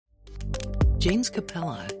Jane's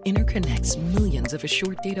Capella interconnects millions of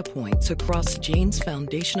assured data points across Jane's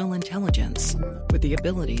foundational intelligence with the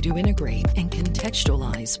ability to integrate and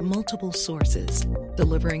contextualize multiple sources,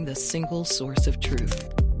 delivering the single source of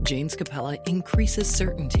truth. Jane's Capella increases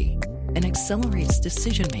certainty and accelerates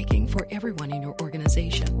decision-making for everyone in your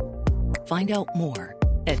organization. Find out more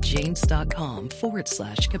at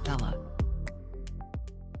janes.com/Capella.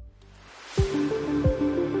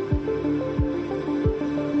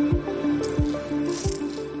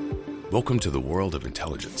 Welcome to the World of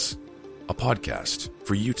Intelligence, a podcast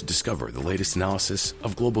for you to discover the latest analysis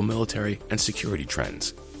of global military and security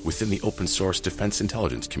trends within the open source defense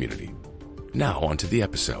intelligence community. Now on to the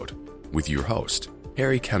episode with your host,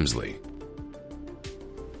 Harry Kemsley.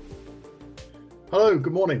 Hello,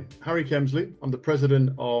 good morning. Harry Kemsley. I'm the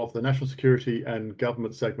president of the National Security and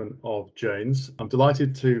Government segment of Jane's. I'm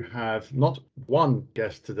delighted to have not one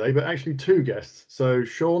guest today, but actually two guests. So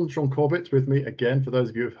Sean Corbett's with me again. For those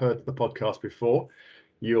of you who've heard the podcast before,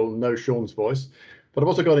 you'll know Sean's voice. But I've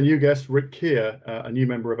also got a new guest, Keir, a new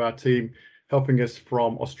member of our team, helping us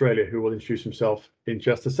from Australia, who will introduce himself in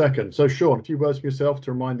just a second. So Sean, a few words for yourself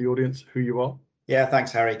to remind the audience who you are. Yeah,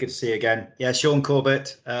 thanks, Harry. Good to see you again. Yeah, Sean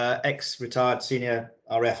Corbett, ex-retired senior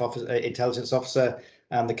RAF intelligence officer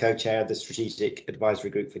and the co-chair of the Strategic Advisory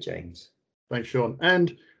Group for Jane's. Thanks, Sean.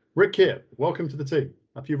 And Keir, welcome to the team.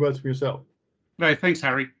 A few words for yourself. Hey, thanks,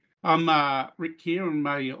 Harry. I'm Keir. I'm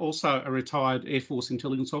also a retired Air Force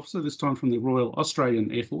intelligence officer, this time from the Royal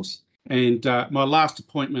Australian Air Force. And my last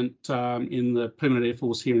appointment in the Permanent Air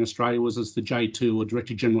Force here in Australia was as the J2, or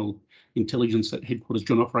Director General Intelligence at Headquarters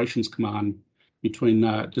Joint Operations Command, between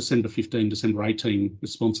December 15, December 18,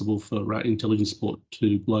 responsible for intelligence support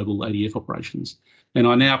to global ADF operations. And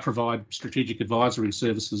I now provide strategic advisory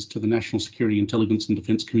services to the national security, intelligence and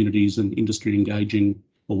defence communities and industry engaging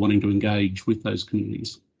or wanting to engage with those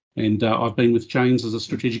communities. And I've been with Jane's as a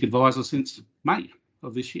strategic advisor since May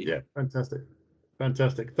of this year. Yeah, fantastic.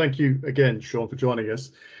 Fantastic. Thank you again, Sean, for joining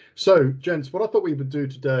us. So, gents, what I thought we would do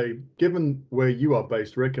today, given where you are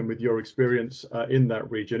based, Rick, and with your experience in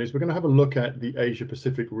that region, is we're going to have a look at the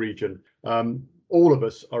Asia-Pacific region. All of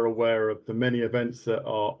us are aware of the many events that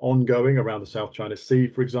are ongoing around the South China Sea,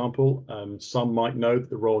 for example. Some might know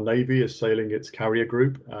that the Royal Navy is sailing its carrier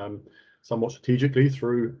group somewhat strategically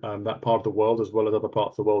through that part of the world, as well as other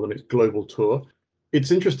parts of the world on its global tour. It's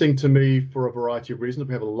interesting to me for a variety of reasons.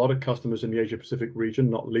 We have a lot of customers in the Asia-Pacific region,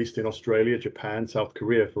 not least in Australia, Japan, South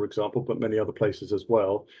Korea, for example, but many other places as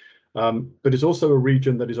well. But it's also a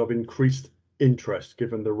region that is of increased interest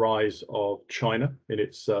given the rise of China in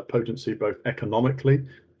its potency, both economically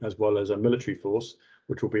as well as a military force,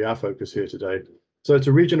 which will be our focus here today. So it's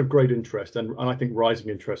a region of great interest and I think rising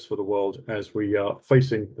interest for the world as we are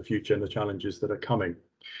facing the future and the challenges that are coming.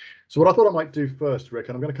 So what I thought I might do first, Rick,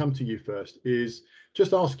 and I'm going to come to you first, is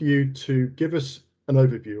just ask you to give us an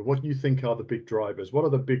overview of what you think are the big drivers. What are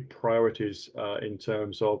the big priorities in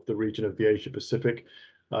terms of the region of the Asia-Pacific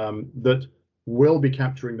that will be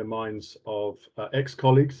capturing the minds of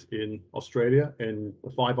ex-colleagues in Australia, in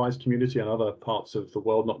the Five Eyes community and other parts of the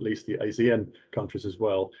world, not least the ASEAN countries as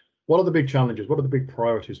well? What are the big challenges? What are the big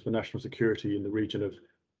priorities for national security in the region of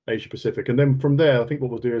Asia-Pacific? And then from there, I think what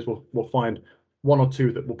we'll do is we'll find one or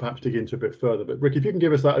two that we'll perhaps dig into a bit further. But Rick, if you can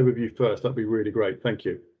give us that overview first, that'd be really great. Thank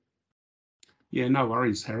you. Yeah, no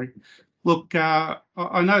worries, Harry. Look, I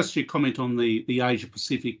noticed your comment on the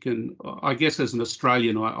Asia-Pacific, and I guess as an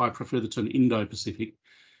Australian, I prefer the term Indo-Pacific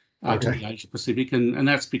to the Asia-Pacific, and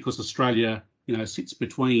that's because Australia, sits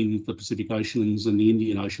between the Pacific Oceans and the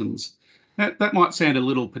Indian Oceans. That might sound a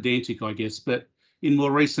little pedantic, I guess, but in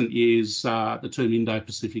more recent years, the term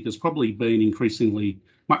Indo-Pacific has probably been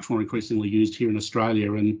much more increasingly used here in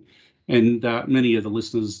Australia, and many of the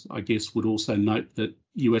listeners, I guess, would also note that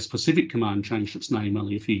US Pacific Command changed its name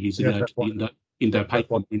only a few years ago to the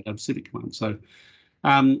Indo-Pacific Command. So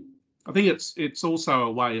I think it's also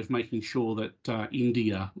a way of making sure that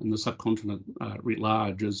India and the subcontinent writ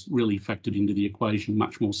large is really factored into the equation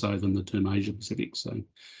much more so than the term Asia-Pacific. So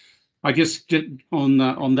I guess on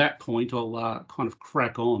that point, I'll kind of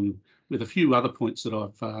crack on with a few other points that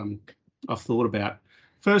I've thought about.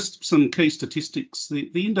 First, some key statistics.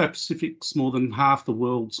 The Indo-Pacific's more than half the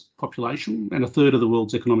world's population and a third of the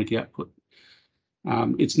world's economic output.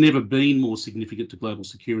 It's never been more significant to global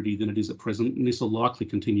security than it is at present, and this will likely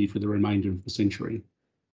continue for the remainder of the century.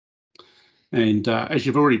 And as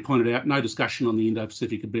you've already pointed out, no discussion on the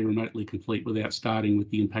Indo-Pacific would be remotely complete without starting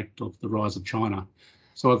with the impact of the rise of China.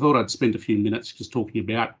 So I thought I'd spend a few minutes just talking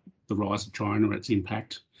about the rise of China and its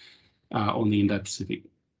impact on the Indo-Pacific.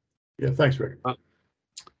 Yeah, thanks, Rick.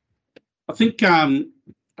 I think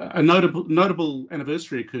A notable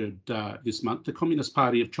anniversary occurred this month. The Communist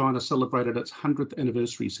Party of China celebrated its 100th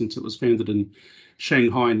anniversary since it was founded in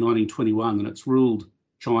Shanghai in 1921, and it's ruled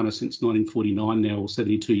China since 1949 now, or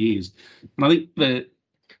 72 years. And I think the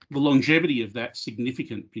longevity of that's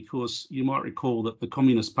significant, because you might recall that the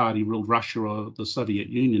Communist Party ruled Russia or the Soviet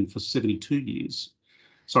Union for 74 years.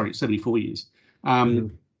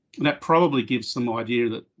 That probably gives some idea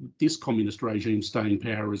that this communist regime staying in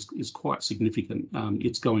power is quite significant.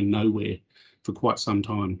 It's going nowhere for quite some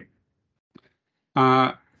time.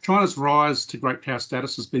 China's rise to great power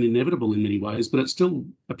status has been inevitable in many ways, but it still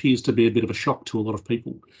appears to be a bit of a shock to a lot of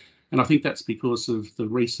people. And I think that's because of the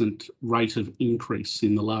recent rate of increase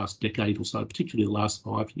in the last decade or so, particularly the last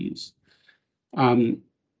 5 years. But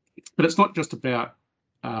it's not just about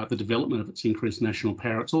the development of its increased national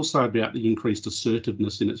power. It's also about the increased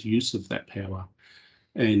assertiveness in its use of that power.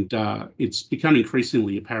 And it's become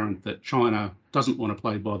increasingly apparent that China doesn't want to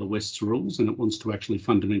play by the West's rules, and it wants to actually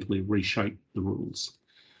fundamentally reshape the rules.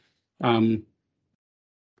 The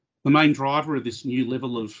main driver of this new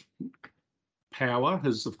level of power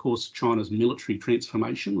has, of course, China's military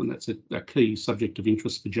transformation, and that's a key subject of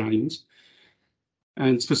interest for James.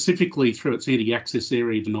 And specifically through its anti-access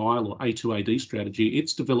area denial, or A2AD strategy,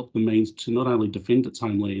 it's developed the means to not only defend its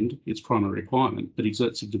homeland, its primary requirement, but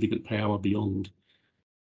exert significant power beyond.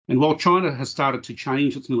 And while China has started to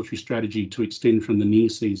change its military strategy to extend from the near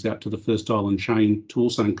seas out to the first island chain to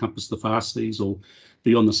also encompass the far seas or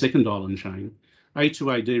beyond the second island chain,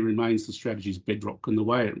 A2AD remains the strategy's bedrock, and the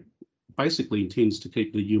way it basically intends to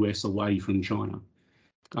keep the US away from China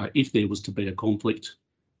if there was to be a conflict,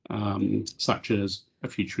 such as a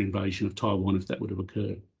future invasion of Taiwan, if that would have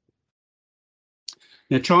occurred.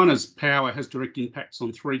 Now, China's power has direct impacts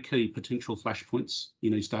on three key potential flashpoints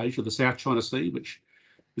in East Asia: the South China Sea, which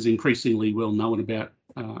is increasingly well known about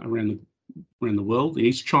around the world; the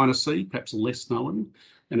East China Sea, perhaps less known;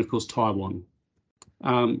 and of course Taiwan.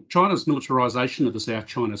 China's militarisation of the South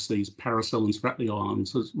China Sea's Paracel and Spratly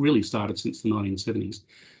Islands has really started since the 1970s.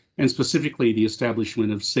 And specifically, the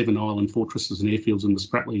establishment of 7 island fortresses and airfields in the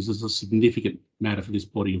Spratlys is a significant matter for this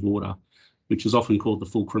body of water, which is often called the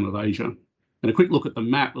fulcrum of Asia. And a quick look at the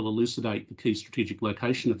map will elucidate the key strategic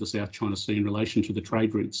location of the South China Sea in relation to the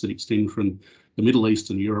trade routes that extend from the Middle East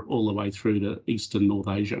and Europe all the way through to East and North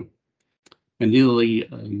Asia. And nearly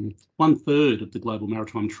 1/3 of the global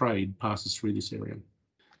maritime trade passes through this area.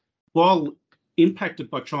 While impacted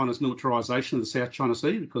by China's militarisation of the South China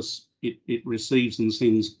Sea, because it receives and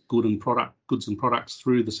sends goods and products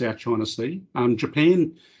through the South China Sea,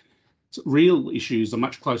 Japan's real issues are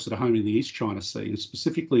much closer to home in the East China Sea, and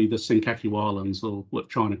specifically the Senkaku Islands, or what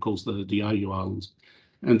China calls the Diaoyu Islands.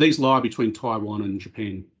 And these lie between Taiwan and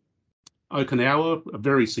Japan. Okinawa, a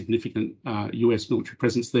very significant US military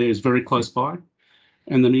presence there, is very close by.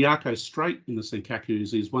 And the Miyako Strait in the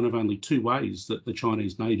Senkakus is one of only 2 ways that the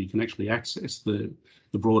Chinese Navy can actually access the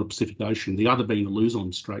broader Pacific Ocean, the other being the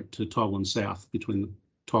Luzon Strait to Taiwan South, between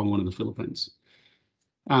Taiwan and the Philippines.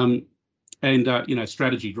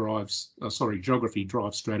 Geography drives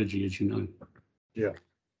strategy, as you know. Yeah.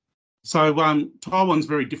 So Taiwan's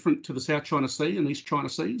very different to the South China Sea and East China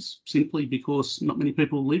Seas, simply because not many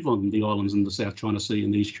people live on the islands in the South China Sea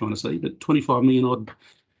and the East China Sea, but 25 million odd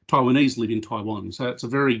Taiwanese live in Taiwan. So it's a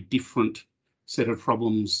very different set of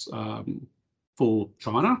problems for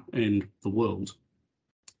China and the world.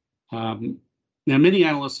 Now, many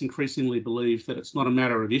analysts increasingly believe that it's not a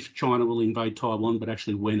matter of if China will invade Taiwan, but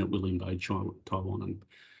actually when it will invade Taiwan. And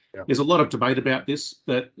there's a lot of debate about this,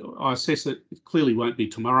 but I assess it clearly won't be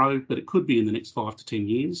tomorrow, but it could be in the next 5 to 10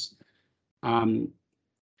 years. China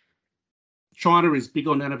is big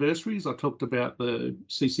on anniversaries. I talked about the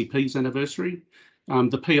CCP's anniversary.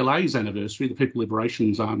 The PLA's anniversary, the People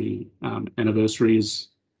Liberation Army anniversary, is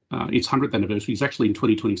its 100th anniversary is actually in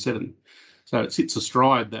 2027. So it sits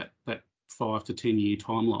astride that 5 to 10 year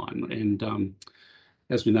timeline. And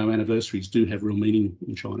as we know, anniversaries do have real meaning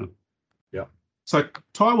in China. Yeah. So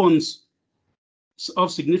Taiwan's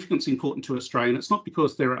of significance important to Australia, and it's not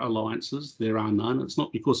because there are alliances, there are none. It's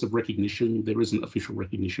not because of recognition, there isn't official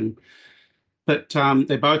recognition. But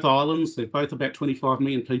they're both islands, they're both about 25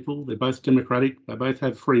 million people, they're both democratic, they both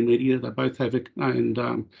have free media, they both have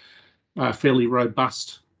fairly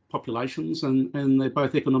robust populations, and they're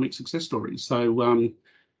both economic success stories. So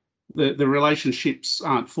the relationships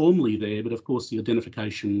aren't formally there, but of course the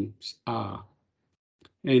identifications are.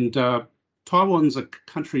 And Taiwan's a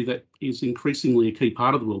country that is increasingly a key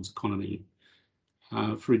part of the world's economy.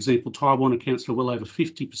 For example, Taiwan accounts for well over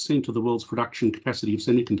 50% of the world's production capacity of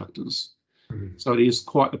semiconductors. So it is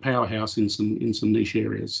quite the powerhouse in some niche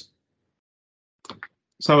areas.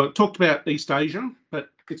 So I talked about East Asia, but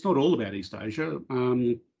it's not all about East Asia.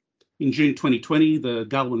 In June 2020, the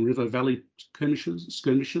Galwan River Valley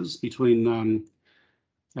skirmishes between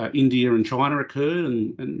India and China occurred,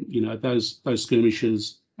 and you know, those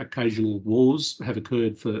skirmishes, occasional wars, have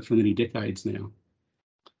occurred for many decades now.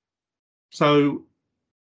 So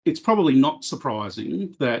it's probably not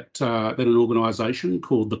surprising that that an organisation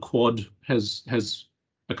called the Quad has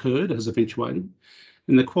eventuated,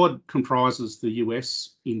 and the Quad comprises the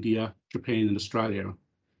US, India, Japan, and Australia.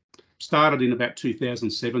 Started in about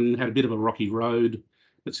 2007, had a bit of a rocky road,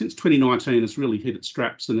 but since 2019 it's really hit its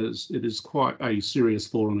straps, and it is quite a serious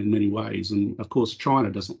forum in many ways. And of course China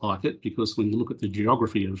doesn't like it, because when you look at the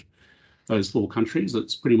geography of those four countries,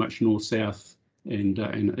 it's pretty much north, south, and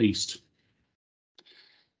east.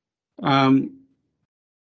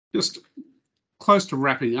 Just close to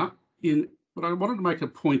wrapping up, but I wanted to make a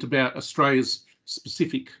point about Australia's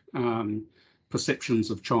specific perceptions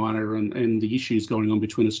of China and the issues going on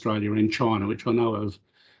between Australia and China, which I know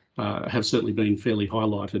have certainly been fairly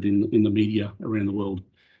highlighted in the media around the world.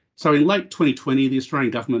 So in late 2020, the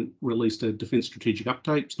Australian government released a Defence Strategic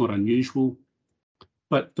Update. It's not unusual,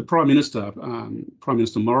 but the Prime Minister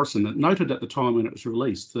Morrison, noted at the time when it was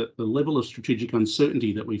released that the level of strategic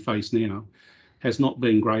uncertainty that we face now has not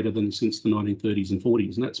been greater than since the 1930s and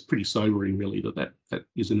 40s, and that's pretty sobering, really, that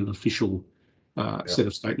is an official set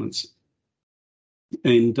of statements.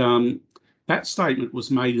 And that statement was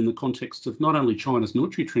made in the context of not only China's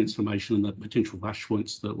military transformation and the potential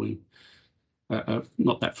flashpoints that we are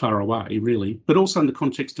not that far away, really, but also in the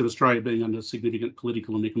context of Australia being under significant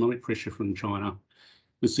political and economic pressure from China,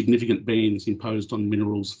 with significant bans imposed on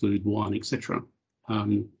minerals, food, wine, etc.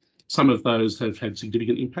 Some of those have had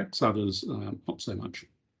significant impacts, others not so much.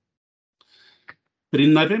 But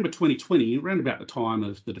in November 2020, around about the time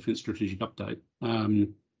of the Defence Strategic Update,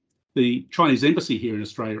 the Chinese embassy here in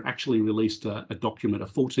Australia actually released a document, a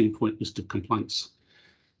 14-point list of complaints,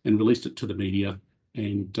 and released it to the media.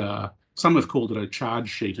 And some have called it a charge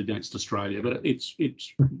sheet against Australia, but it's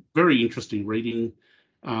very interesting reading,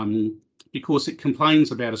 because it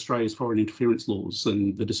complains about Australia's foreign interference laws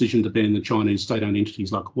and the decision to ban the Chinese state-owned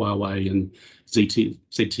entities like Huawei and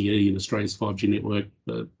ZTE in Australia's 5G network,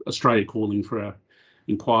 Australia calling for an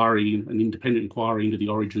independent inquiry into the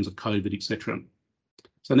origins of COVID, etc.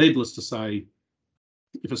 So needless to say,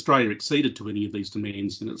 if Australia acceded to any of these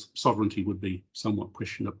demands, then its sovereignty would be somewhat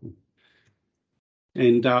questionable.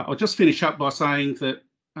 And I'll just finish up by saying that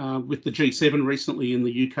with the G7 recently in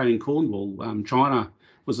the UK and Cornwall, China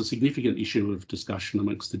was a significant issue of discussion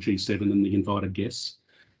amongst the G7 and the invited guests.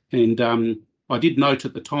 And I did note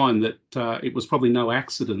at the time that it was probably no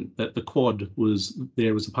accident that the Quad was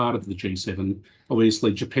there as a part of the G7.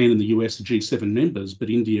 Obviously, Japan and the US are G7 members,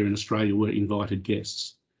 but India and Australia were invited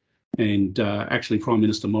guests. And actually, Prime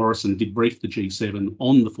Minister Morrison did brief the G7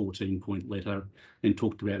 on the 14-point letter and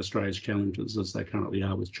talked about Australia's challenges as they currently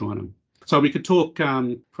are with China. So we could talk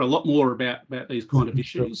for a lot more about these kind of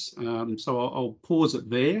issues. So I'll pause it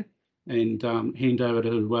there and hand over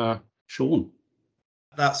to Sean.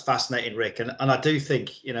 That's fascinating, Rick. And I do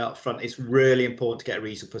think, you know, up front, it's really important to get a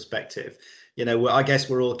regional perspective. You know, I guess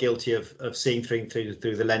we're all guilty of seeing through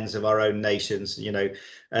the lens of our own nations, you know,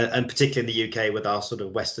 and particularly in the UK with our sort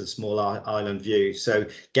of Western small island view. So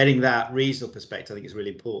getting that regional perspective, I think, is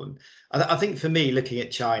really important. I think for me, looking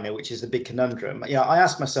at China, which is the big conundrum, you know, I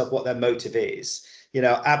ask myself what their motive is. You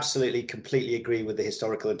know, absolutely, completely agree with the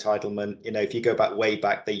historical entitlement. You know, if you go way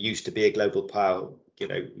back, they used to be a global power, you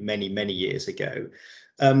know, many years ago.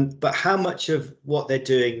 But how much of what they're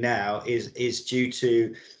doing now is due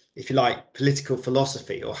to, if you like, political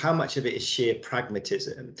philosophy, or how much of it is sheer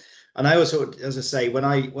pragmatism? And I also, as I say, when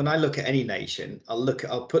I look at any nation,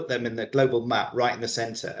 I'll put them in the global map right in the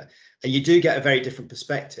center, and you do get a very different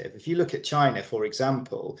perspective. If you look at China, for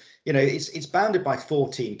example, you know, it's bounded by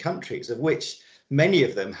 14 countries, of which many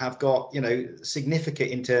of them have got, you know,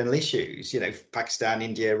 significant internal issues, you know, Pakistan,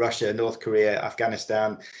 India, Russia, North Korea,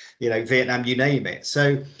 Afghanistan, you know, Vietnam, you name it.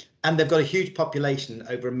 So, and they've got a huge population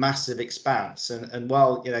over a massive expanse. And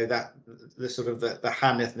while, you know, that the sort of the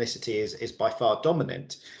Han ethnicity is by far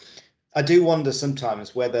dominant, I do wonder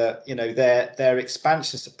sometimes whether, you know, their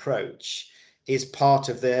expansionist approach is part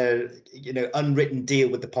of their, you know, unwritten deal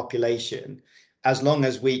with the population. As long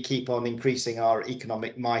as we keep on increasing our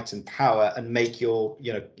economic might and power and make your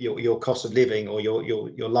cost of living or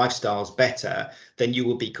your lifestyles better, then you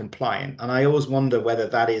will be compliant. And I always wonder whether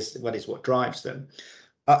that is what drives them.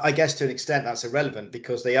 I guess to an extent that's irrelevant,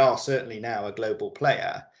 because they are certainly now a global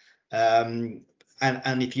player. And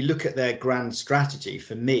if you look at their grand strategy,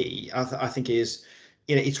 for me, I think is,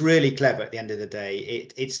 it's really clever at the end of the day.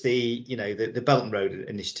 It's the the Belt and Road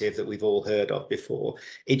Initiative that we've all heard of before.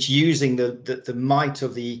 It's using the might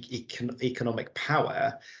of the economic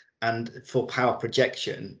power and for power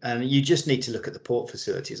projection. And you just need to look at the port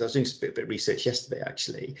facilities. I was doing a bit of research yesterday,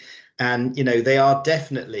 actually, and they are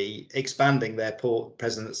definitely expanding their port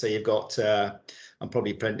presence. So you've got I'm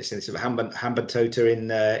probably pronouncing this,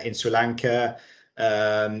 Hambantota in Sri Lanka.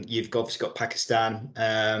 You've obviously got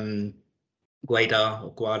Pakistan,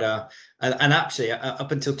 Guada, and actually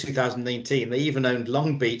up until 2019 they even owned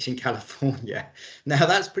Long Beach in California. Now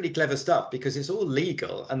that's pretty clever stuff because it's all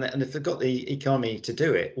legal, and if they've got the economy to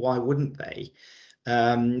do it, why wouldn't they?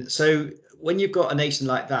 So when you've got a nation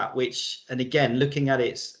like that, which, and again, looking at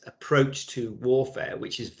its approach to warfare,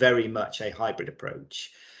 which is very much a hybrid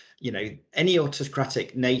approach, any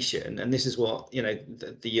autocratic nation, and this is what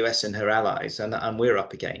the US and her allies and we're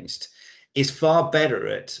up against, is far better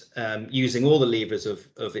at using all the levers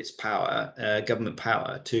of its power, government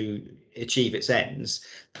power, to achieve its ends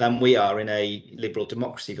than we are in a liberal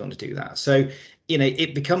democracy if you want to do that. So,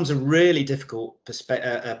 it becomes a really difficult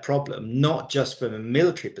problem, not just from a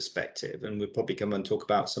military perspective, and we'll probably come and talk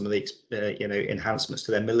about some of the enhancements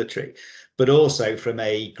to their military, but also from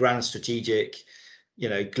a grand strategic,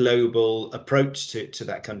 global approach to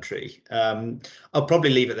that country. I'll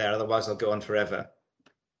probably leave it there, otherwise I'll go on forever.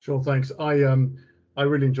 Sure, thanks. I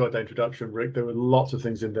really enjoyed that introduction, Rick. There were lots of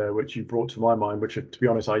things in there which you brought to my mind, which, to be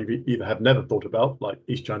honest, I either have never thought about, like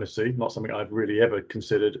East China Sea, not something I've really ever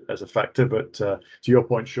considered as a factor. But to your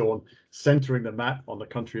point, Sean, centering the map on the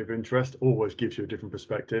country of interest always gives you a different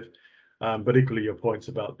perspective. But equally, your points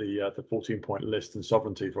about the 14-point list and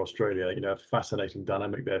sovereignty for Australia, fascinating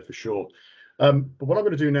dynamic there for sure. But what I'm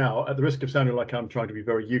going to do now, at the risk of sounding like I'm trying to be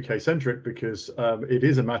very UK-centric, because it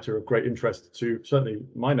is a matter of great interest to certainly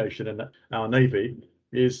my nation and our Navy,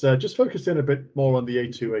 is just focus in a bit more on the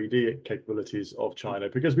A2AD capabilities of China,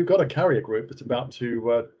 because we've got a carrier group that's about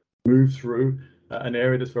to move through an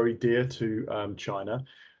area that's very dear to China.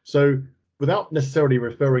 So without necessarily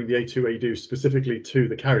referring the A2AD specifically to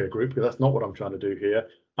the carrier group, because that's not what I'm trying to do here,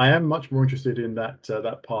 I am much more interested in that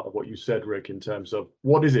part of what you said, Rick, in terms of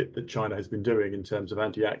what is it that China has been doing in terms of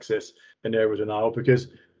anti-access and air denial. Because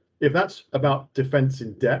if that's about defense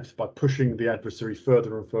in depth by pushing the adversary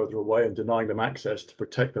further and further away and denying them access to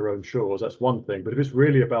protect their own shores, that's one thing. But if it's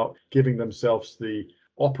really about giving themselves the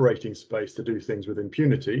operating space to do things with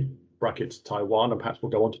impunity, brackets Taiwan, and perhaps we'll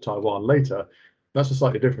go on to Taiwan later, that's a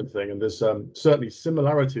slightly different thing. And there's certainly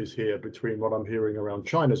similarities here between what I'm hearing around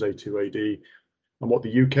China's A2AD and what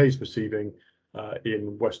the UK is perceiving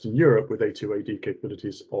in Western Europe with A2AD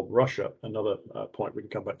capabilities of Russia. Another point we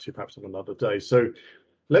can come back to perhaps on another day. So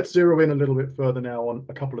let's zero in a little bit further now on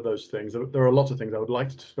a couple of those things. There are lots of things I would like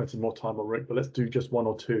to spend some more time on, Rick, but let's do just one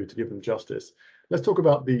or two to give them justice. Let's talk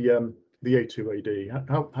about the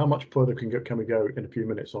A2AD. How much further can we go in a few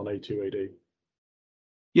minutes on A2AD?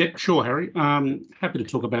 Yeah, sure, Harry. Happy to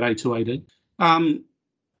talk about A2AD.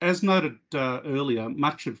 As noted earlier,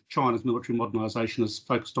 much of China's military modernisation is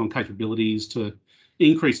focused on capabilities to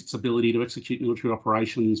increase its ability to execute military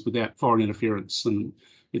operations without foreign interference, and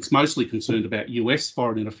it's mostly concerned about US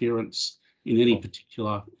foreign interference in any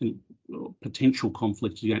particular potential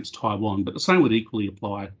conflict against Taiwan. But the same would equally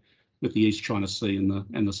apply with the East China Sea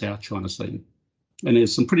and the South China Sea. And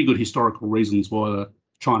there's some pretty good historical reasons why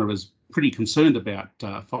China is pretty concerned about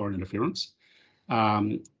foreign interference.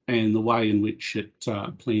 And the way in which it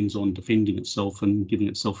plans on defending itself and giving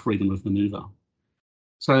itself freedom of manoeuvre.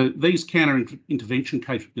 So these counter-intervention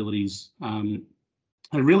capabilities are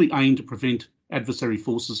really aimed to prevent adversary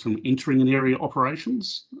forces from entering an area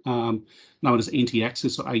operations, known as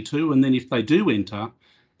anti-access or A2, and then if they do enter,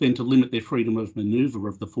 then to limit their freedom of manoeuvre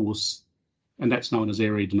of the force, and that's known as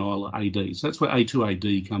area denial or AD. So that's where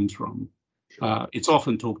A2AD comes from. Sure. It's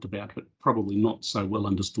often talked about, but probably not so well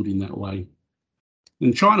understood in that way.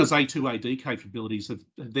 And China's A2AD capabilities have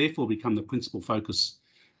therefore become the principal focus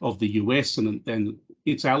of the US and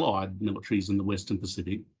its allied militaries in the Western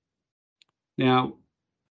Pacific. Now,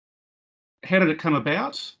 how did it come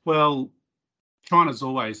about? Well, China's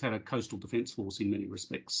always had a coastal defence force in many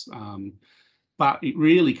respects, but it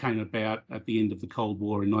really came about at the end of the Cold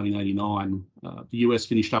War in 1989. The US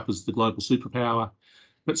finished up as the global superpower,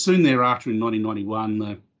 but soon thereafter in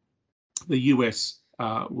 1991, the US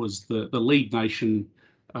was the lead nation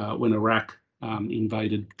when Iraq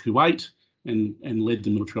invaded Kuwait and led the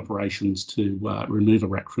military operations to remove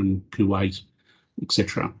Iraq from Kuwait,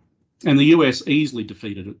 etc. And the US easily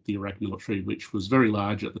defeated the Iraq military, which was very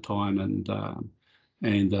large at the time. And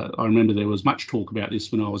I remember there was much talk about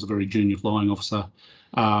this when I was a very junior flying officer.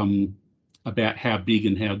 about how big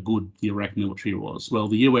and how good the Iraq military was. Well,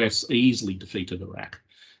 the US easily defeated Iraq,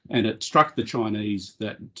 and it struck the Chinese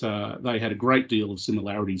that they had a great deal of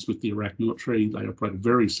similarities with the Iraq military. They operated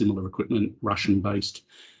very similar equipment, Russian-based,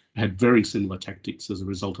 had very similar tactics as a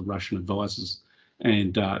result of Russian advisors,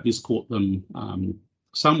 and this caught them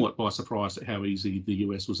somewhat by surprise at how easy the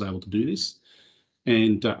US was able to do this.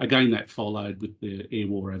 And again, that followed with the air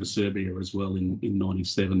war over Serbia as well in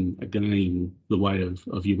 97, again, the way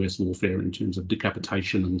of US warfare in terms of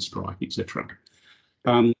decapitation and strike, etc.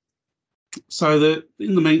 So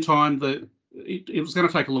in the meantime, it was going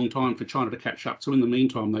to take a long time for China to catch up. So in the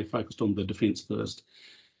meantime, they focused on the defence first.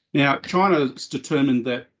 Now, China's determined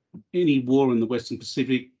that any war in the Western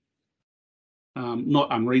Pacific, not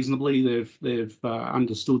unreasonably, they've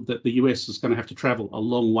understood that the US is going to have to travel a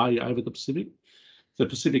long way over the Pacific. The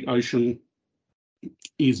Pacific Ocean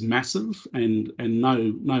is massive, and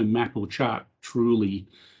no map or chart truly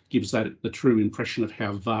gives that the true impression of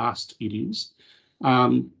how vast it is.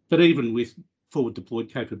 But even with forward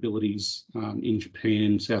deployed capabilities in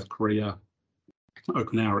Japan, South Korea,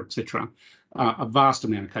 Okinawa, etc., a vast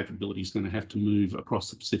amount of capability is going to have to move across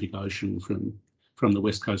the Pacific Ocean from the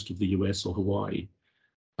west coast of the US or Hawaii.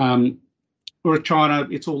 Whereas China,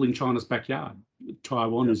 it's all in China's backyard.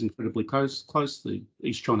 Taiwan is incredibly close. The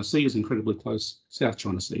East China Sea is incredibly close. South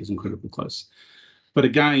China Sea is incredibly close. But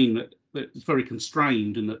again, it's very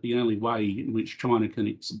constrained in that the only way in which China can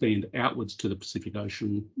expand outwards to the Pacific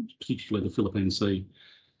Ocean, particularly the Philippine Sea,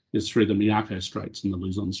 is through the Miyako Straits and the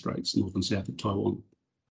Luzon Straits, north and south of Taiwan.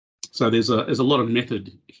 So there's a lot of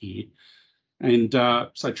method here. And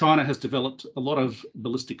so China has developed a lot of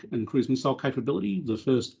ballistic and cruise missile capability, the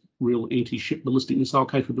first real anti-ship ballistic missile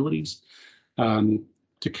capabilities,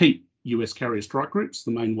 to keep US carrier strike groups,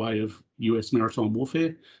 the main way of US maritime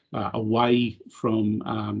warfare, away from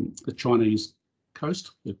the Chinese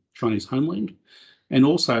coast, the Chinese homeland, and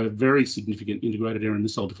also a very significant integrated air and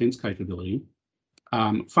missile defence capability,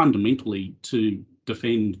 fundamentally to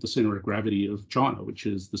defend the centre of gravity of China, which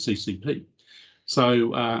is the CCP.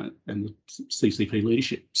 So, and the CCP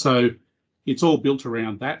leadership. So it's all built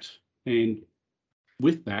around that. And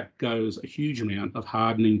with that goes a huge amount of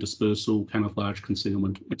hardening, dispersal, camouflage,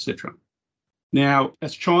 concealment, etc. Now,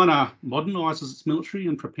 as China modernises its military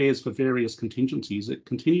and prepares for various contingencies, it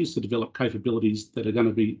continues to develop capabilities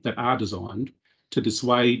that are designed to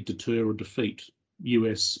dissuade, deter, or defeat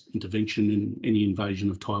US intervention in any invasion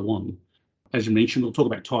of Taiwan. As you mentioned, we'll talk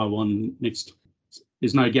about Taiwan next.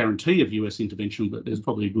 There's no guarantee of US intervention, but there's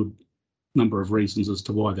probably a good number of reasons as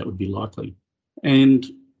to why that would be likely. And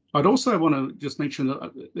I'd also want to just mention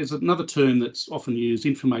that there's another term that's often used,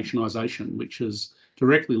 informationisation, which is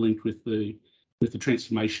directly linked with the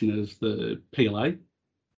transformation of the PLA.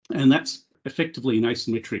 And that's effectively an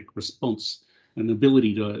asymmetric response, an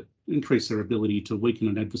ability to increase their ability to weaken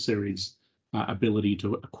an adversary's ability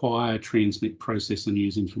to acquire, transmit, process and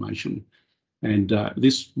use information. And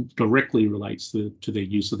this directly relates to their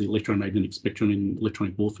use of the electromagnetic spectrum in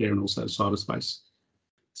electronic warfare and also cyberspace.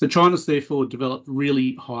 So China's therefore developed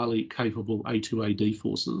really highly capable A2AD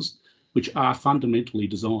forces, which are fundamentally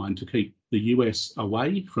designed to keep the US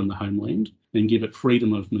away from the homeland and give it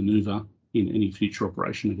freedom of manoeuvre in any future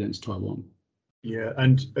operation against Taiwan. Yeah,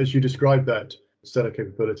 and as you describe that set of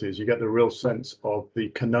capabilities, you get the real sense of the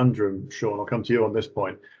conundrum, Sean, I'll come to you on this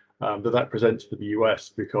point, that presents for the US,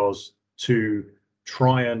 because to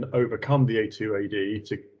try and overcome the A2AD,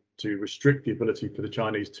 to restrict the ability for the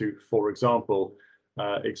Chinese to, for example,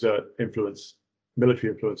 exert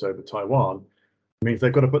military influence over Taiwan, means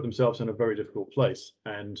they've got to put themselves in a very difficult place.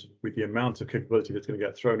 And with the amount of capability that's going to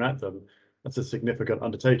get thrown at them, that's a significant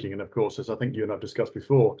undertaking. And of course, as I think you and I've discussed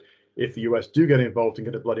before, if the US do get involved and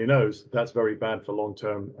get a bloody nose, that's very bad for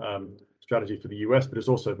long-term strategy for the US, but it's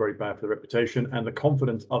also very bad for the reputation and the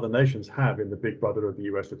confidence other nations have in the big brother of the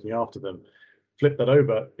US looking after them. Flip that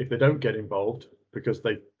over, if they don't get involved because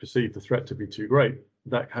they perceive the threat to be too great,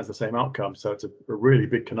 that has the same outcome. So it's a really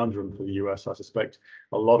big conundrum for the US. I suspect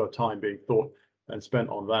a lot of time being thought and spent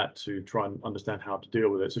on that to try and understand how to deal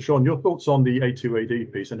with it. So Sean, your thoughts on the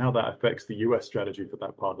A2AD piece and how that affects the US strategy for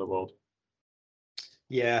that part of the world?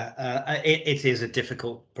 Yeah, it is a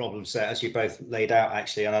difficult problem set, as you both laid out,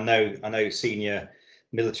 actually. And I know senior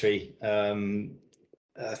military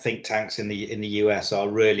think tanks in the US are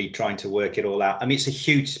really trying to work it all out. I mean, it's a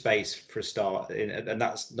huge space for a start, and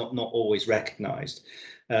that's not always recognised.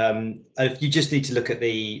 You just need to look at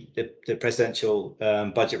the presidential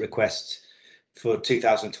budget request for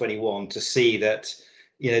 2021 to see that,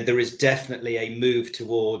 you know, there is definitely a move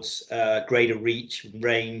towards greater reach,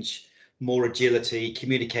 range, more agility,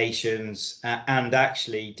 communications, and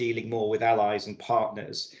actually dealing more with allies and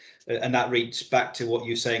partners and that reaches back to what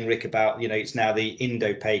you're saying, Rick, about, it's now the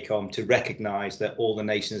Indo-PACOM to recognise that all the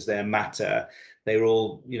nations there matter. They're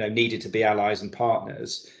all, needed to be allies and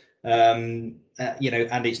partners. And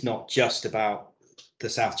it's not just about the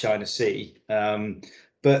South China Sea.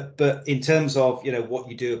 But in terms of, what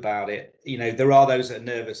you do about it, there are those that are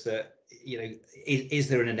nervous that, is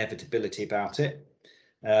there an inevitability about it?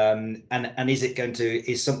 And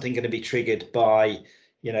is something going to be triggered by,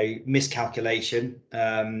 miscalculation?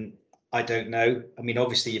 I don't know. I mean,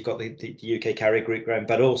 obviously you've got the UK carrier group growing,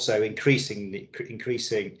 but also increasing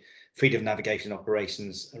freedom of navigation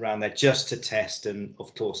operations around there just to test. And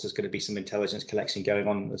of course, there's going to be some intelligence collection going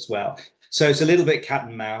on as well. So it's a little bit cat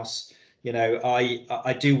and mouse.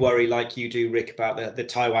 I do worry, like you do, Rick, about the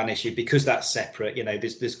Taiwan issue, because that's separate.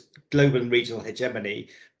 There's global and regional hegemony,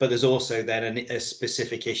 but there's also then a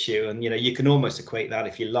specific issue, and you can almost equate that,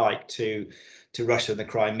 if you like, to Russia and the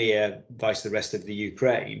Crimea, vice the rest of the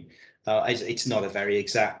Ukraine. It's not a very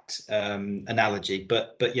exact analogy,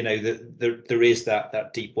 but there is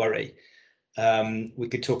that deep worry. We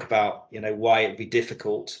could talk about why it'd be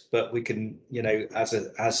difficult, but we can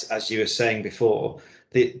as you were saying before,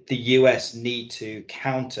 the US need to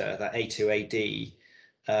counter that A2AD,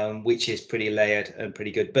 which is pretty layered and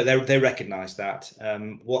pretty good, but they recognise that.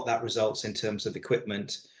 What that results in terms of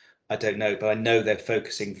equipment, I don't know, but I know they're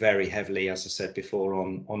focusing very heavily, as I said before,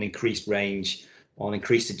 on increased range, on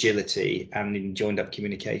increased agility, and in joined up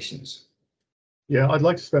communications. Yeah, I'd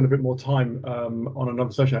like to spend a bit more time on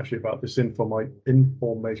another session actually about this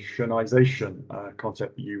informationization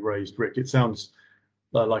concept that you raised, Rick. It sounds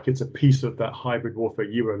like it's a piece of that hybrid warfare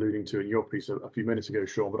you were alluding to in your piece a few minutes ago,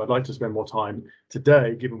 Sean, but I'd like to spend more time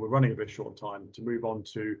today, given we're running a bit short on time, to move on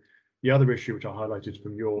to the other issue which I highlighted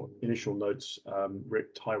from your initial notes,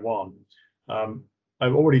 Rick, Taiwan.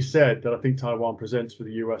 I've already said that I think Taiwan presents for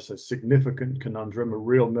the US a significant conundrum, a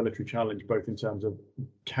real military challenge, both in terms of,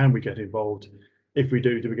 can we get involved? If we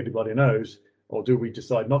do we get a bloody nose, or do we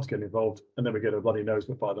decide not to get involved and then we get a bloody nose,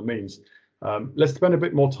 but by other means? Let's spend a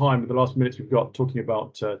bit more time with the last minutes we've got talking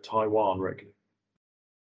about Taiwan, Rick.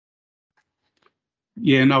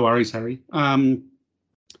 Yeah, no worries, Harry. I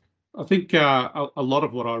think a lot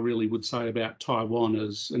of what I really would say about Taiwan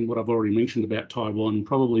is, and what I've already mentioned about Taiwan,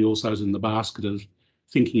 probably also is in the basket of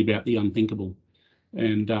thinking about the unthinkable.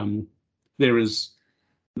 And there is,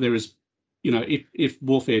 if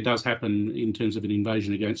warfare does happen in terms of an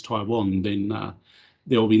invasion against Taiwan, then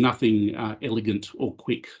there will be nothing elegant or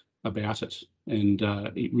quick about it, and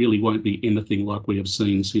it really won't be anything like we have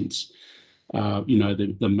seen since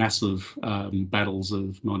the massive battles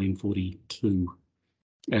of 1942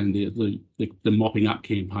 and the mopping up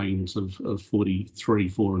campaigns of 43,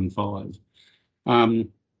 4 and 5.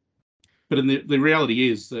 But the reality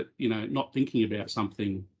is that not thinking about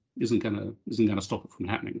something isn't going to stop it from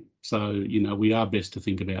happening. So we are best to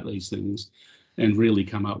think about these things and really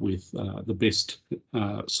come up with the best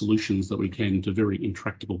solutions that we can to very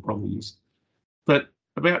intractable problems. But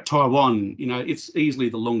about Taiwan, it's easily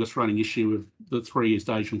the longest running issue of the 3 East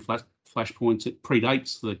Asian flashpoints. It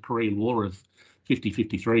predates the Korean War of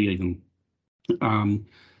 50-53 even.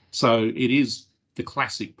 So it is the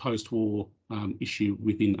classic post-war issue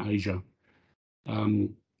within Asia.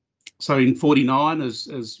 So in 49,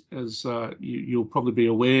 as you'll probably be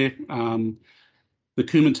aware, the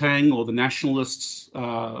Kuomintang, or the nationalists,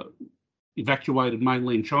 evacuated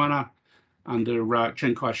mainland China under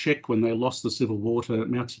Chiang Kai-shek when they lost the civil war to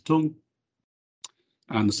Mao Zedong.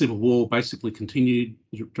 And the civil war basically continued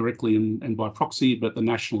directly and by proxy, but the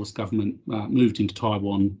nationalist government moved into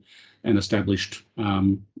Taiwan and established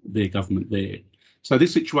their government there. So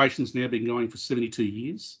this situation's now been going for 72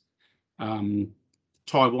 years.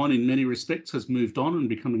 Taiwan, in many respects, has moved on and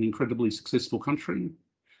become an incredibly successful country.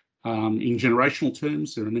 In generational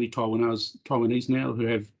terms, there are many Taiwanese now who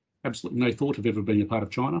have absolutely no thought of ever being a part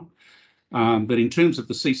of China. But in terms of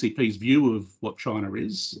the CCP's view of what China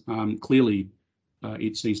is, clearly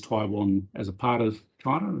it sees Taiwan as a part of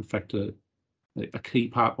China, in fact, a key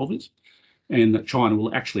part of it, and that China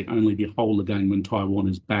will actually only be whole again when Taiwan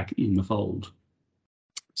is back in the fold.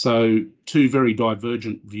 So 2 very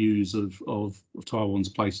divergent views of Taiwan's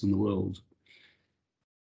place in the world.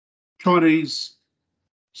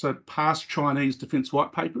 Past Chinese defence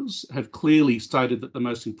white papers have clearly stated that the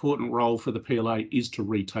most important role for the PLA is to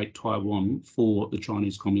retake Taiwan for the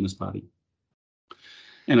Chinese Communist Party.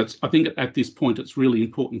 And I think at this point it's really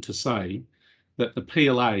important to say that the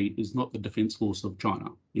PLA is not the defence force of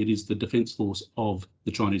China. It is the defence force of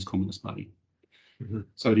the Chinese Communist Party. Mm-hmm.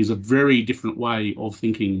 So it is a very different way of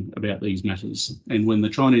thinking about these matters. And when the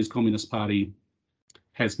Chinese Communist Party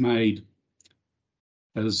has made,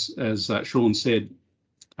 as Sean said,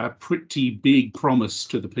 a pretty big promise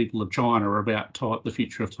to the people of China about the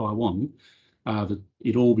future of Taiwan, that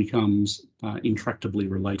it all becomes intractably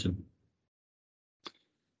related.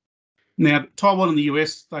 Now, Taiwan and the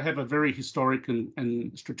US, they have a very historic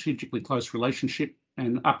and strategically close relationship,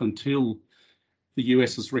 and up until the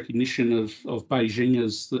US's recognition of Beijing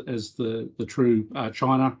as the true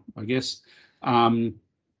China, I guess,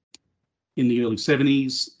 in the early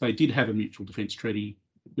 70s, they did have a mutual defence treaty.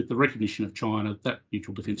 With the recognition of China, that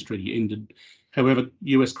mutual defence treaty ended. However,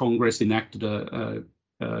 US Congress enacted a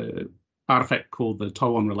artifact called the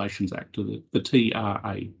Taiwan Relations Act, or the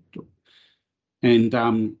TRA. And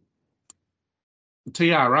the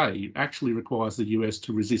TRA actually requires the US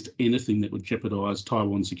to resist anything that would jeopardise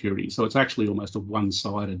Taiwan's security. So it's actually almost a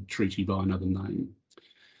one-sided treaty by another name.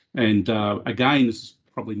 And again, this is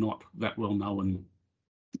probably not that well known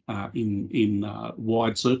in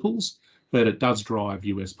wide circles, but it does drive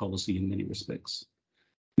US policy in many respects.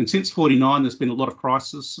 And since '49, there's been a lot of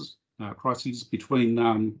crises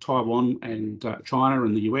between Taiwan and China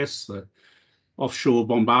and the US. Offshore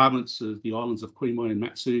bombardments of the islands of Quemoy and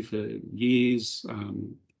Matsu for years,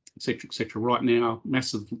 etc., etc. Right now,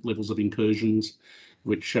 massive levels of incursions,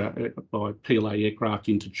 which by PLA aircraft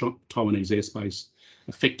into Taiwanese airspace,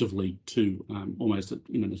 effectively to almost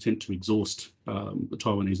in an attempt to exhaust the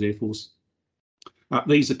Taiwanese Air Force.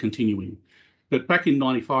 These are continuing. But back in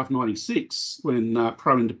 95, 96, when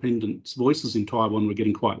pro-independence voices in Taiwan were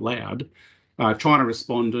getting quite loud, China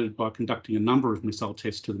responded by conducting a number of missile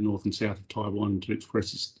tests to the north and south of Taiwan to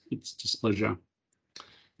express its displeasure.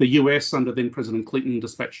 The US, under then President Clinton,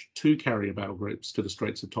 dispatched 2 carrier battle groups to the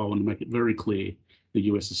Straits of Taiwan to make it very clear the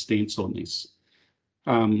US's stance on this.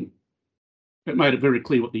 It made it very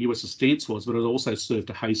clear what the US's stance was, but it also served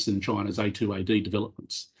to hasten China's A2AD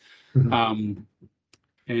developments. Mm-hmm.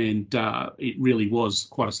 It really was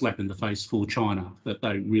quite a slap in the face for China that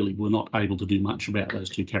they really were not able to do much about those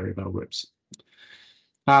 2 carrier battle groups.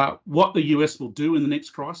 What the US will do in the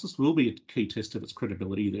next crisis will be a key test of its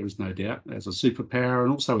credibility, there is no doubt, as a superpower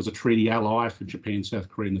and also as a treaty ally for Japan, South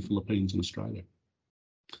Korea, and the Philippines and Australia.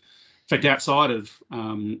 In fact, outside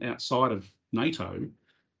of NATO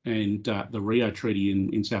and the Rio Treaty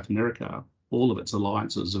in South America, all of its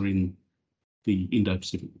alliances are in the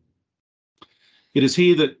Indo-Pacific. It is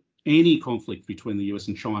here that any conflict between the US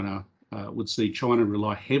and China would see China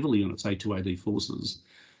rely heavily on its A2AD forces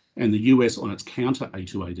and the US on its counter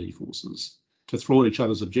A2AD forces to thwart each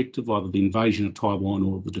other's objective, either the invasion of Taiwan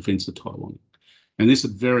or the defence of Taiwan. And this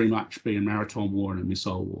would very much be a maritime war and a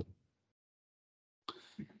missile war.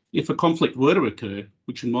 If a conflict were to occur,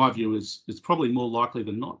 which in my view is probably more likely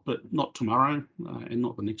than not, but not tomorrow and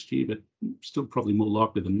not the next year, but still probably more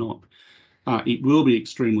likely than not, it will be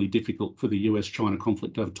extremely difficult for the US-China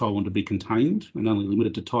conflict over Taiwan to be contained and only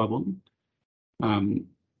limited to Taiwan.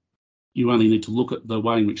 You only need to look at the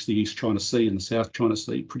way in which the East China Sea and the South China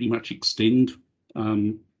Sea pretty much extend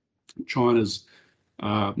China's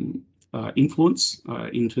influence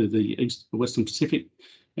into the Western Pacific,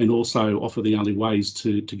 and also offer the only ways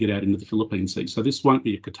to get out into the Philippine Sea. So this won't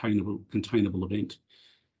be a containable event.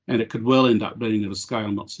 And it could well end up being at a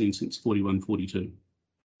scale not seen since 41-42.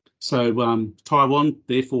 So Taiwan,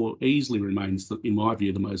 therefore, easily remains, in my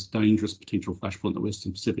view, the most dangerous potential flashpoint in the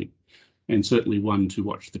Western Pacific, and certainly one to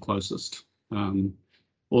watch the closest.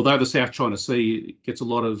 Although the South China Sea gets a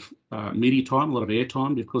lot of media time, a lot of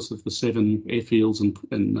airtime because of the 7 airfields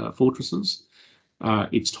and fortresses,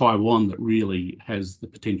 it's Taiwan that really has the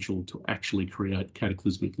potential to actually create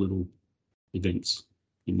cataclysmic little events,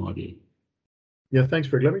 in my view. Yeah,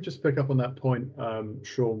 thanks, Rick. Let me just pick up on that point,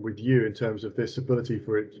 Sean, with you in terms of this ability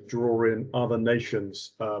for it to draw in other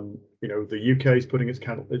nations. The UK is putting its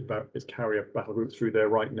carrier battle group through there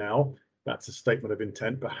right now. That's a statement of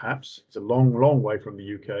intent, perhaps. It's a long, long way from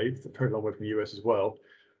the UK. It's a very long way from the US as well.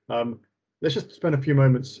 Let's just spend a few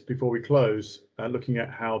moments before we close looking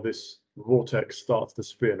at how this vortex starts to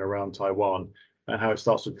spin around Taiwan and how it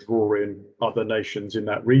starts to draw in other nations in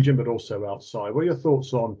that region, but also outside. What are your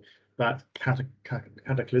thoughts on that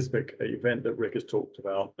cataclysmic event that Rick has talked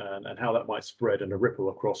about and how that might spread and a ripple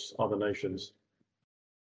across other nations?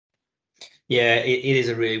 Yeah, it is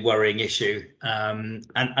a really worrying issue. And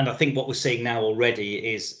I think what we're seeing now already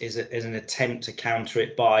is an attempt to counter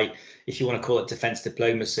it by, if you want to call it defence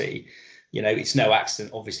diplomacy. It's no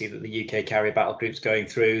accident, obviously, that the UK carrier battle group's going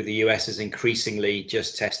through. The US is increasingly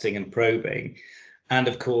just testing and probing. And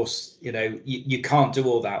of course, you can't do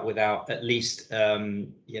all that without at least, a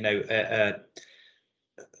non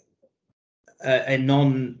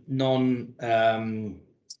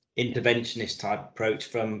interventionist type approach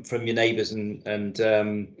from your neighbours and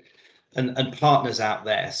partners out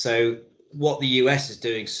there. So what the US is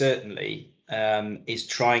doing certainly is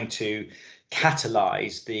trying to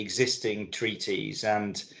catalyze the existing treaties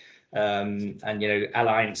and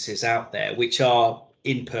alliances out there, which are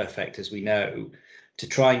imperfect, as we know, to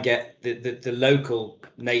try and get the local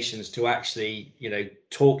nations to actually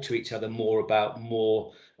talk to each other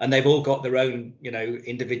more, and they've all got their own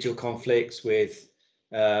individual conflicts with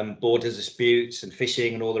border disputes and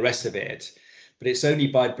fishing and all the rest of it, but it's only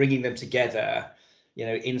by bringing them together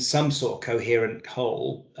in some sort of coherent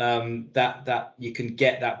whole that you can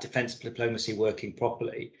get that defence diplomacy working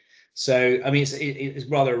properly. So I mean it's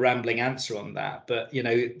rather a rambling answer on that, but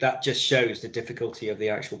that just shows the difficulty of the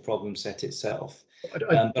actual problem set itself.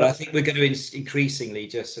 But I think we're going to increasingly,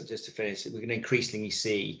 just to finish, we're going to increasingly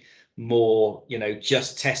see more,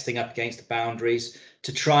 just testing up against the boundaries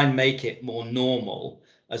to try and make it more normal,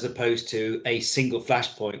 as opposed to a single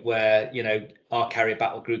flashpoint where, our carrier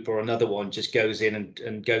battle group or another one just goes in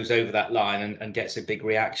and goes over that line and gets a big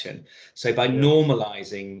reaction. So by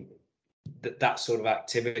normalizing that sort of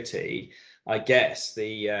activity, I guess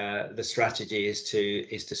the strategy is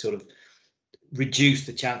to sort of reduce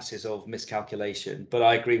the chances of miscalculation. But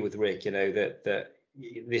I agree with Rick, that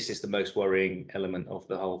this is the most worrying element of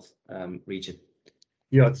the whole region.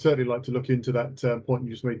 Yeah, I'd certainly like to look into that point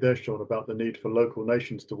you just made there, Sean, about the need for local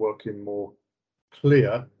nations to work in more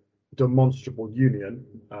clear, demonstrable union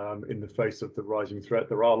in the face of the rising threat.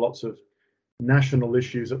 There are lots of national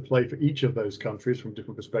issues at play for each of those countries from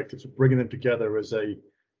different perspectives. Bringing them together as a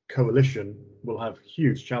coalition will have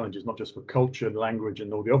huge challenges, not just for culture and language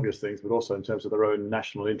and all the obvious things, but also in terms of their own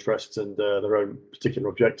national interests and their own particular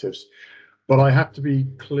objectives. But I have to be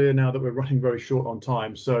clear now that we're running very short on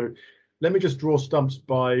time. So let me just draw stumps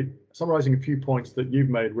by summarising a few points that you've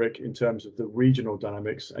made, Rick, in terms of the regional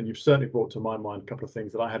dynamics. And you've certainly brought to my mind a couple of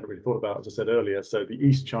things that I hadn't really thought about, as I said earlier. So the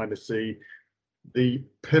East China Sea, the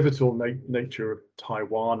pivotal nature of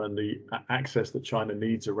Taiwan and the access that China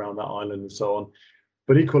needs around that island and so on.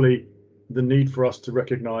 But equally, the need for us to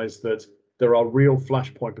recognise that there are real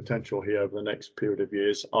flashpoint potential here over the next period of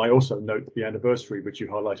years. I also note the anniversary, which you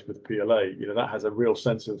highlighted with PLA. That has a real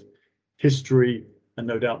sense of history and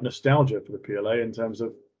no doubt nostalgia for the PLA in terms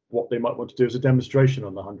of what they might want to do as a demonstration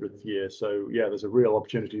on the 100th year. So yeah, there's a real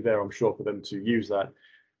opportunity there, I'm sure, for them to use that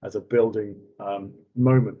as a building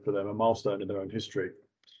moment for them, a milestone in their own history.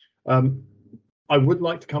 I would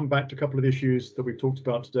like to come back to a couple of issues that we've talked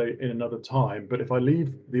about today in another time, but if I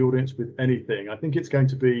leave the audience with anything, I think it's going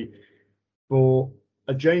to be, for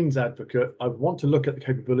a Jane's advocate, I want to look at the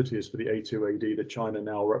capabilities for the A2AD that China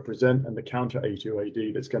now represent and the counter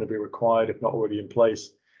A2AD that's going to be required, if not already in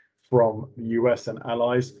place, from the US and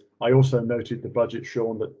allies. I also noted the budget,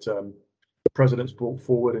 Sean, that the President's brought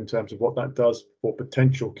forward in terms of what that does for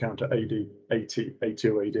potential counter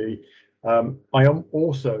A2AD. I am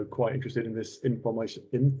also quite interested in this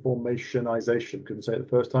informationization. Couldn't say it the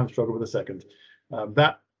first time, struggled with the second.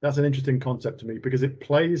 That's an interesting concept to me because it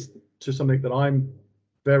plays to something that I'm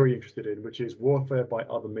very interested in, which is warfare by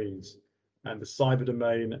other means, and the cyber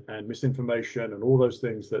domain and misinformation and all those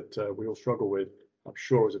things that we all struggle with. I'm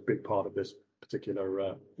sure is a big part of this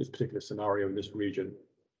particular scenario in this region.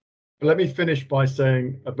 But let me finish by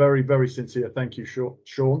saying a very, very sincere thank you,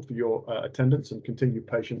 Sean, for your attendance and continued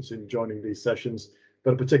patience in joining these sessions.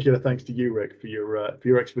 But a particular thanks to you, Rick, for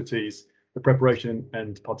your expertise, the preparation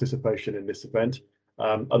and participation in this event.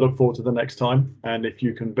 I look forward to the next time, and if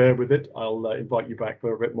you can bear with it, I'll invite you back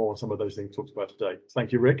for a bit more on some of those things talked about today.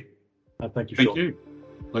 Thank you, Rick, and thank you, Sean. Thank you.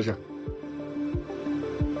 Pleasure.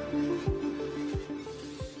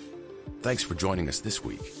 Thanks for joining us this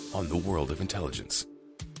week on The World of Intelligence.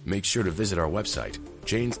 Make sure to visit our website,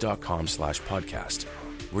 janes.com/podcast,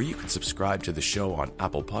 where you can subscribe to the show on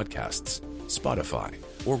Apple Podcasts, Spotify,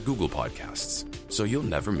 or Google Podcasts, so you'll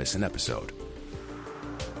never miss an episode.